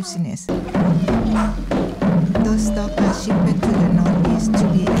good business. Those dogs are shipped to the northeast to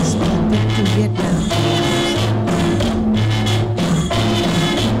be exported to Vietnam.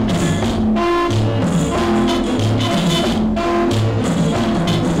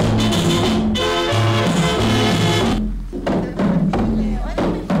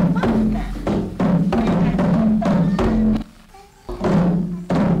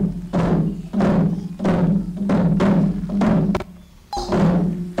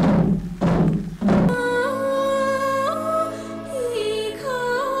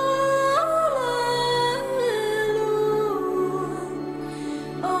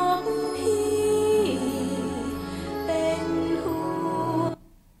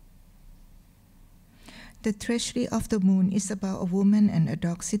 The Treasury of the Moon is about a woman and a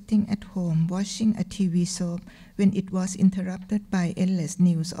dog sitting at home watching a TV soap when it was interrupted by endless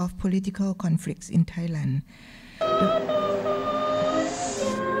news of political conflicts in Thailand.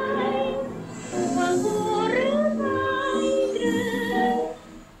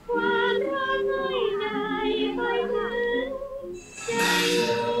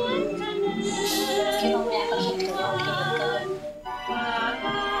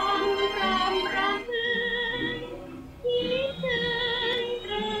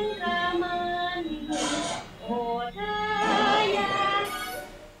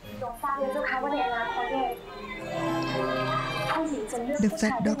 The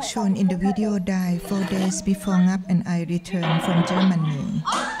fat dog shown in the video died 4 days before Ngap and I returned from Germany,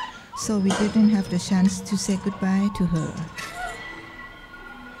 so we didn't have the chance to say goodbye to her.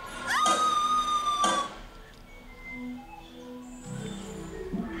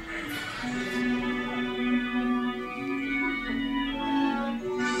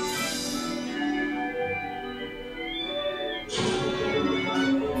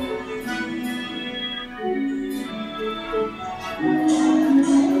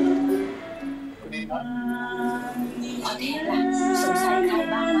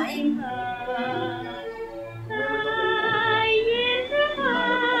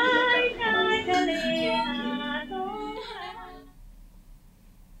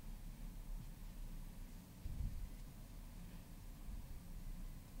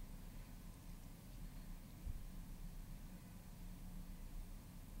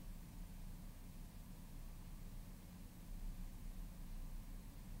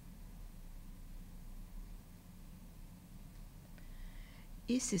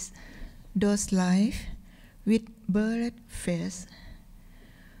 Is it those life with blurred face,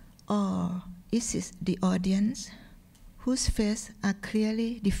 or is it the audience whose faces are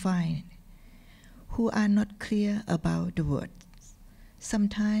clearly defined, who are not clear about the words?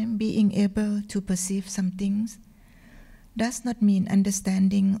 Sometimes being able to perceive some things does not mean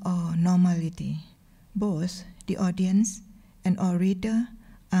understanding or normality. Both the audience and our reader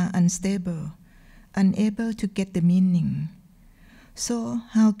are unstable, unable to get the meaning. So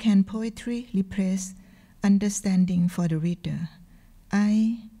how can poetry replace understanding for the reader?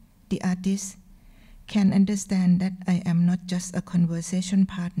 I, the artist, can understand that I am not just a conversation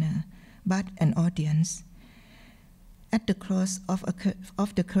partner, but an audience. At the close of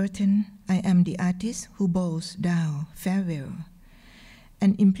the curtain, I am the artist who bows down farewell.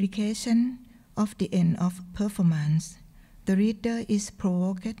 An implication of the end of performance. The reader is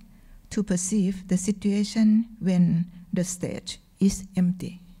provoked to perceive the situation when the stage is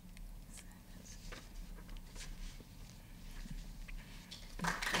empty.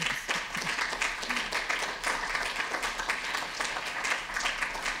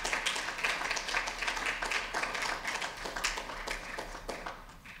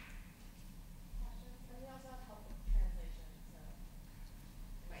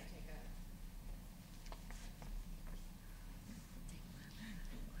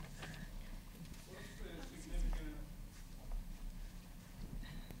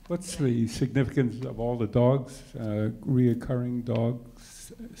 What's the significance of all the dogs, reoccurring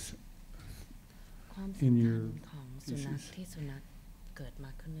dogs in your pieces? ที่สุนัขเกิดม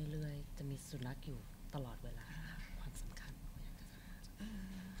าขึ้นเรื่อยๆจะมีสุนัขอยู่ตลอดเวลาความสำคัญ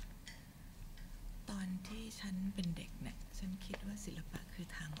ตอนที่ฉันเป็นเด็กเนี่ยฉันคิดว่าศิลปะคือ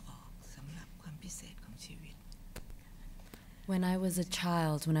ทางออกสำหรับความพิเศษของชีวิต When I was a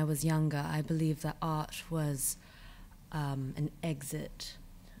child, when I was younger, I believed that art was an exit.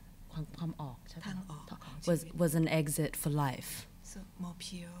 ความออกใช่ไหม was an exit for life. So more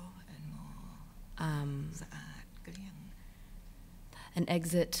pure and more สะอาดเกลี้ยง An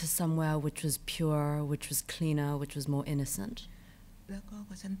exit to somewhere which was pure, which was cleaner, which was more innocent. แล้วก็พ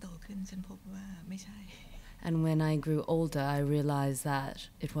อฉันโตขึ้นฉันพบว่าไม่ใช่ And when I grew older, I realized that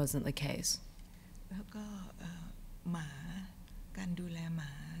it wasn't the case. แล้วก็หมาการดูแลหม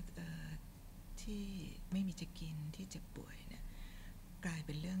าที่ไม่มีจะกินที่เจ็บป่วยเนี่ยกลายเ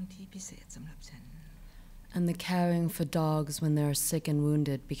ป็นเรื่องที่พิเศษสำหรับฉัน And the caring for dogs when they're sick and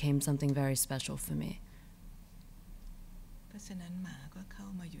wounded became something very special for me. เพราะฉะนั้นหมาก็เข้า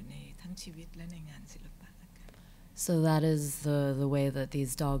มาอยู่ในทั้งชีวิตและในงานศิลปะ So that is the way that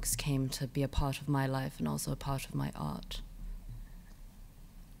these dogs came to be a part of my life and also a part of my art.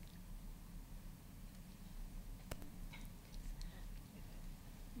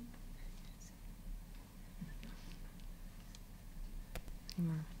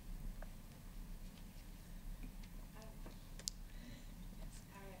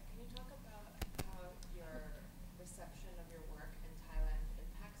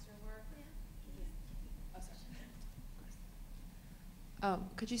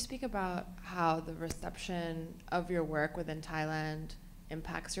 Could you speak about how the reception of your work within Thailand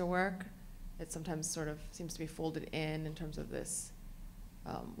impacts your work? It sometimes sort of seems to be folded in terms of this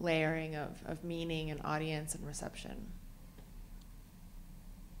layering of meaning and audience and reception.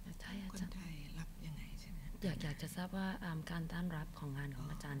 คนไทยรับยังไงใช่ไหม อยากจะทราบว่าการต้อนรับของงานของ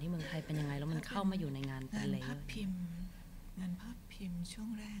อาจารย์ที่เมืองไทยเป็นยังไงแล้วมันเข้ามาอยู่ในงานเป็นเลเยอร์ งานภาพพิมพ์ช่วง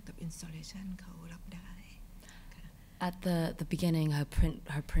แรกกับ installation เขารับได้ At the beginning,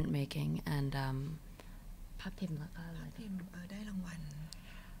 her printmaking and ภาพพิมพ์แล้วก็อะไร ภาพพิมพ์ได้รางวัล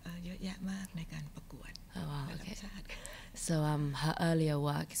เยอะแยะมากในการประกวด Oh wow, okay. So her earlier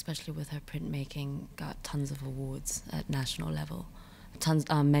work, especially with her printmaking, got tons of awards at national level.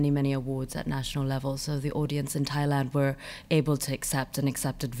 Many awards at national level. So the audience in Thailand were able to accept and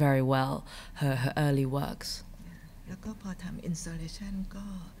accepted very well her early works. แล้วก็พอทำ installation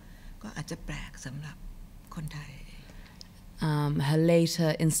ก็อาจจะแปลกสำหรับคนไทย Her later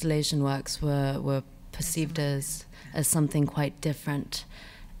installation works were perceived as something quite different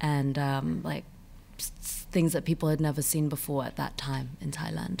and like things that people had never seen before at that time in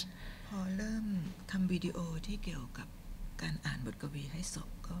Thailand. พอเริ่มทำวิดีโอที่เกี่ยวกับการอ่านบทกวีให้ศพ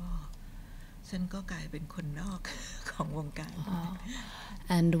ก็ฉันก็กลายเป็นคนนอกของวงการ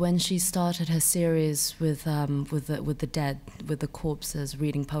And when she started her series with the dead, with the corpses,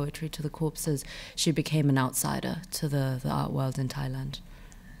 reading poetry to the corpses, she became an outsider to the art world in Thailand.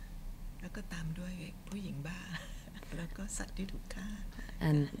 แล้วก็ตามด้วยผู้หญิงบ้าแล้วก็สัตว์ที่ถูกฆ่า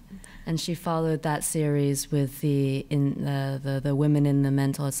And she followed that series with the women in the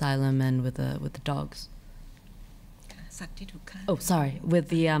mental asylum and with the dogs. สัตว์ที่ถูกฆ่า Oh, sorry, with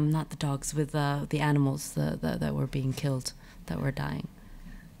the not the dogs, with the animals that were being killed, that were dying.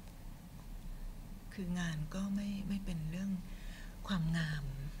 คืองานก็ไม่เป็นเรื่องความงาม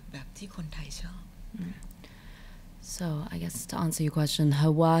แบบที่คนไทยชอบ So I guess to answer your question,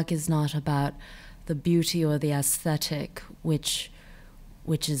 her work is not about the beauty or the aesthetic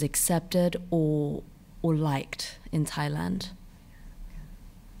which is accepted or liked in Thailand.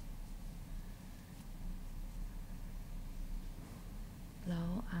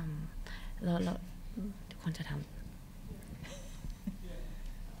 แล้วทุกคนจะทำ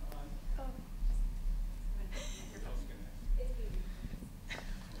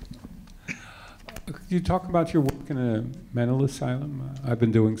Could you talk about your work in a mental asylum? I've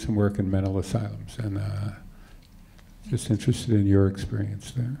been doing some work in mental asylums and just interested in your experience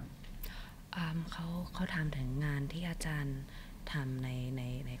there. เขาถามถึงงานที่อาจารย์ทำใน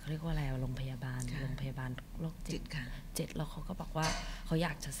เขาเรียกว่าอะไรโรงพยาบาลโรคจิตแล้วเขาก็บอกว่าเขาอย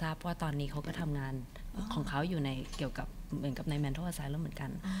ากจะทราบว่าตอนนี้เขาก็ทำงานของเขาอยู่ในเกี่ยวกับเหมือนกับใน mental asylum เหมือนกั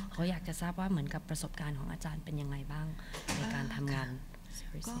นเขาอยากจะทราบว่าเหมือนกับประสบการณ์ของอาจารย์เป็นยังไงบ้างในการทำงาน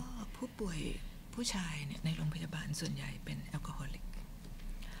ก็ผู้ป่วยผู้ชายเนี่ยในโรงพยาบาลส่วนใหญ่เป็นแอลกอฮอลิก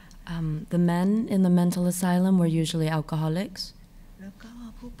The men in the mental asylum were usually alcoholics. แล้วก็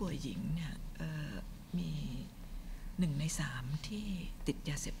ผู้ป่วยหญิงเนี่ยมี1 ใน 3ที่ติด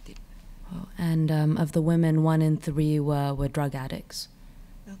ยาเสพติด And of the women, 1 in 3 were drug addicts.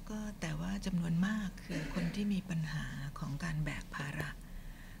 แล้วก็แต่ว่าจำนวนมากคือคนที่มีปัญหาของการแบกภาระ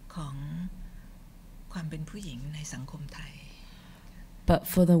ของความเป็นผู้หญิงในสังคมไทย But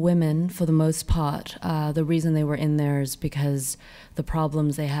for the women, for the most part, the reason they were in there is because the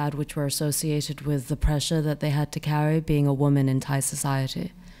problems they had, which were associated with the pressure that they had to carry being a woman in Thai society.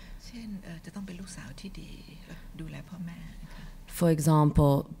 เช่นจะต้องเป็นลูกสาวที่ดีดูแลพ่อแม่ For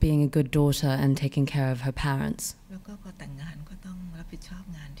example, being a good daughter and taking care of her parents. แล้วก็พอแต่งงานก็ต้องรับผิดชอบ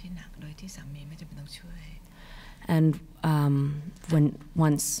งานที่หนักโดยที่สามีไม่จำเป็นต้องช่วย And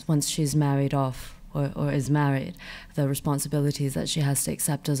once she's married off, or is married, the responsibilities that she has to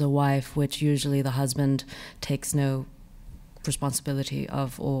accept as a wife, which usually the husband takes no responsibility of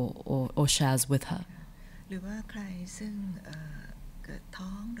or shares with her. หรือว่าใครซึ่งเกิดท้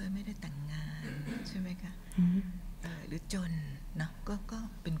องโดยไม่ได้แต่งงานใช่ไหมคะหรือจนเนาะก็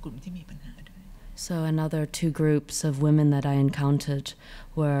เป็นกลุ่มที่มีปัญหาด้วย So another two groups of women that I encountered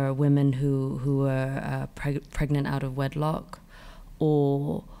were women who were pregnant out of wedlock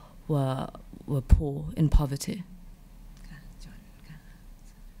or were poor in poverty.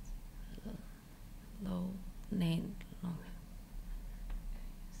 Low name.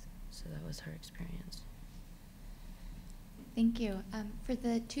 So that was her experience. Thank you. For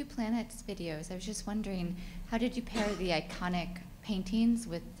the Two Planets videos, I was just wondering, how did you pair the iconic paintings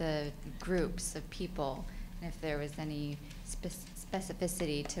with the groups of people, and if there was any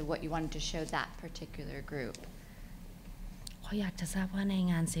specificity to what you wanted to show that particular group? เขาอยากจะทราบว่าใน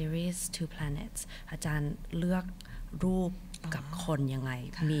งานซีรีส์ Two Planets อาจารย์เลือกรูปกับคนยังไง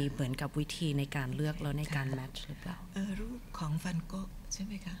มีเหมือนกับวิธีในการเลือกแล้วในการแมทช์หรือเปล่ารูปของฟันโกะใช่ไ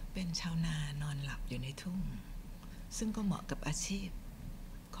หมคะเป็นชาวนานอนหลับอยู่ในทุ่งซึ่งก็เหมาะกับอาชีพ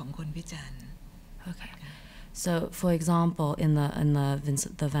ของคนพิจารณ์ Okay. So for example in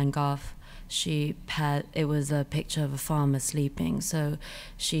the Van Gogh it was a picture of a farmer sleeping, so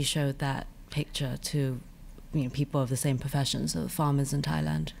she showed that picture to people of the same profession, so farmers in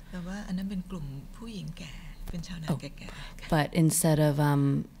Thailand. แต่ว่าอันนั้นเป็นกลุ่มผู้หญิงแก่เป็นชาวนาแก่ๆ But instead of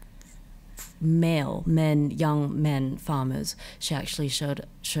young men farmers, she actually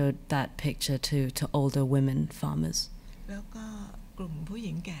showed that picture to older women farmers. แล้วก็กลุ่มผู้ห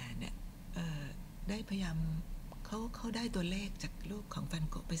ญิงแก่เนี่ยได้พยายามเขาได้ตัวเลขจากรูปของฟัน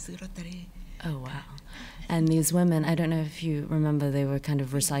โกะไปซื้อลอตเตอรี่ Oh wow. And these women, I don't know if you remember, they were kind of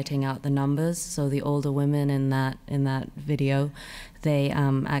reciting out the numbers. So the older women in that video, they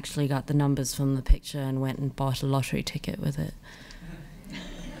actually got the numbers from the picture and went and bought a lottery ticket with it.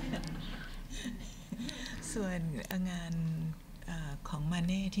 ส่วนงานของมาเ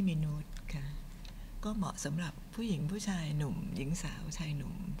น่ที่มีนูดค่ะก็เหมาะสำหรับผู้หญิงผู้ชายหนุ่มหญิงสาวชายห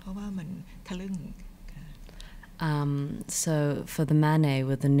นุ่มเพราะว่ามันทะลึ่ง So for the Manet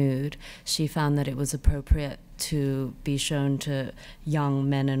with the nude, she found that it was appropriate to be shown to young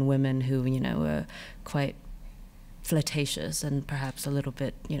men and women who, were quite flirtatious and perhaps a little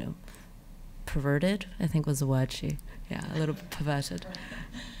bit, perverted, I think was the word a little bit perverted.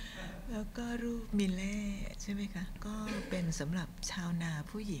 แล้วก็รูปมิเล่ใช่ไหมคะก็เป็นสำหรับชาวนา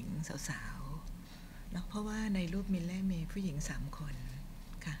ผู้หญิงสาวๆนะเพราะว่าในรูปมิเล่มีผู้หญิง3คน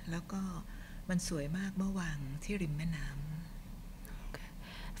ค่ะแล้วก็มันสวยมากเมื่อวางที่ริมแม่น้ำ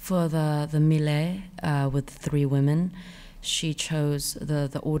For the Millet with the 3 women, she chose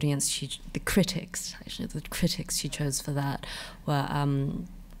the audience. The critics she chose for that were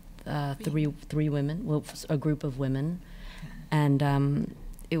 3 women, well, a group of women, and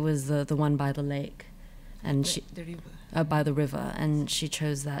it was the one by the lake, and the river. By the river, and she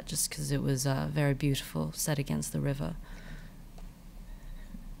chose that just because it was very beautiful, set against the river.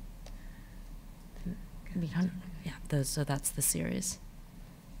 So that's the series.